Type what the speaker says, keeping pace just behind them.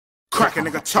Crack a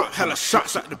nigga top, hella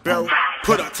shots out the barrel.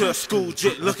 Put up to a school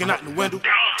jet looking out the window.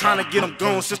 Trying to get them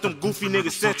gone since them goofy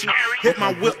niggas sent you. Hit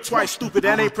my whip twice, stupid,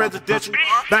 that ain't presidential.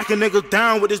 Back a nigga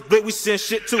down with this blick, we send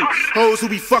shit too. Hoes who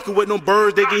be fucking with no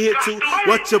birds, they get hit too.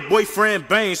 What your boyfriend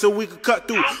bang so we can cut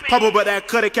through? Pop up at that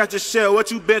cutter, catch a shell,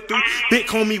 what you been through? Big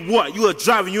homie, what? You a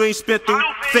driver, you ain't spent through?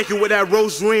 Faking with that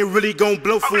rose, you ain't really gon'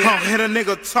 blow fool. Hit a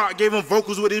nigga talk, gave him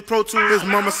vocals with his Pro Tools. His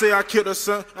mama say I killed her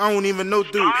son, I don't even know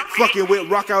dude. Fucking with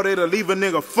Rockoutfrm1tre5 to leave a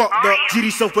nigga fucked up.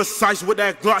 GD so precise with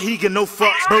that Glock, he get no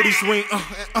fucks. Birdie swing,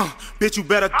 bitch you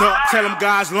better duck. Tell them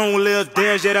guys long live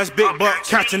theirs, yeah that's big bucks.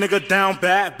 Catch a nigga down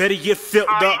bad, better get filled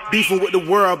up. Beefing with the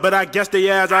world, but I guess they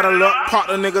ass out of luck. Pop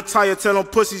the nigga tire, tell them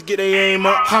pussies get they aim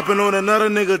up. Hopping on another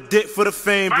nigga dick for the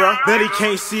fame, bruh. Bet he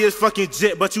can't see his fucking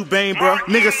jet, but you bang, bruh.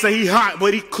 Nigga say he hot,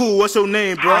 but he cool, what's your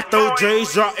name, bruh? I throw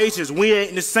J's, drop H's, we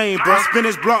ain't the same, bruh. Spin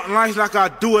his block nice like I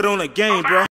do it on a game,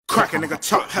 bruh. Crack a nigga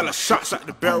top, hella shots out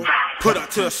the barrel. Put up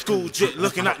to a school jet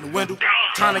looking out the window.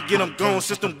 Trying to get them gone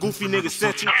since them goofy niggas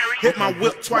sent you. Hit my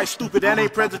whip twice, stupid, that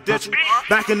ain't presidential.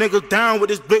 Back a nigga down with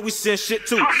this blick, we send shit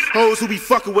too. Hoes who be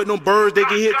fucking with no birds, they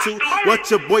get hit too. What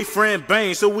your boyfriend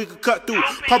bang so we can cut through?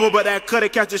 Pop up at that cutter,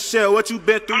 catch a shell, what you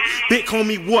been through? Big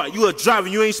homie, what? You a driver,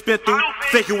 you ain't spent through?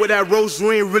 Faking with that rose,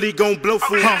 you ain't really gon' blow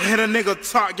fool. Hit a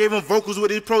nigga talk, gave him vocals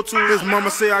with his Pro Tools. His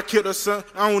mama say I killed her son,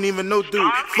 I don't even know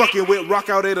dude. Fucking with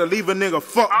Rockoutfrm1tre5 to leave a nigga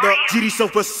fucked up. GD so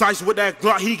precise with that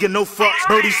Glock, he get no fucks.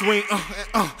 Birdie swing,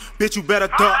 bitch you better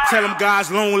duck. Tell them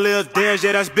guys long live theirs,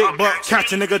 yeah that's big bucks.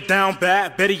 Catch a nigga down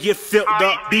bad, better get filled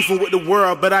up. Beefing with the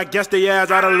world, but I guess they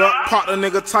ass out of luck. Pop the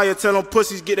nigga tire, tell them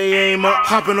pussies get they aim up.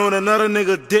 Hopping on another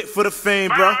nigga dick for the fame,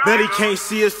 bruh. Bet he can't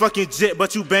see his fucking jet,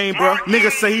 but you bang, bruh.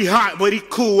 Nigga say he hot, but he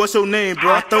cool, what's your name,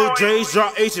 bruh? I throw J's,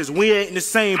 drop H's, we ain't the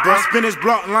same, bruh. Spin his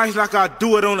block nice like I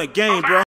do it on a game, bruh.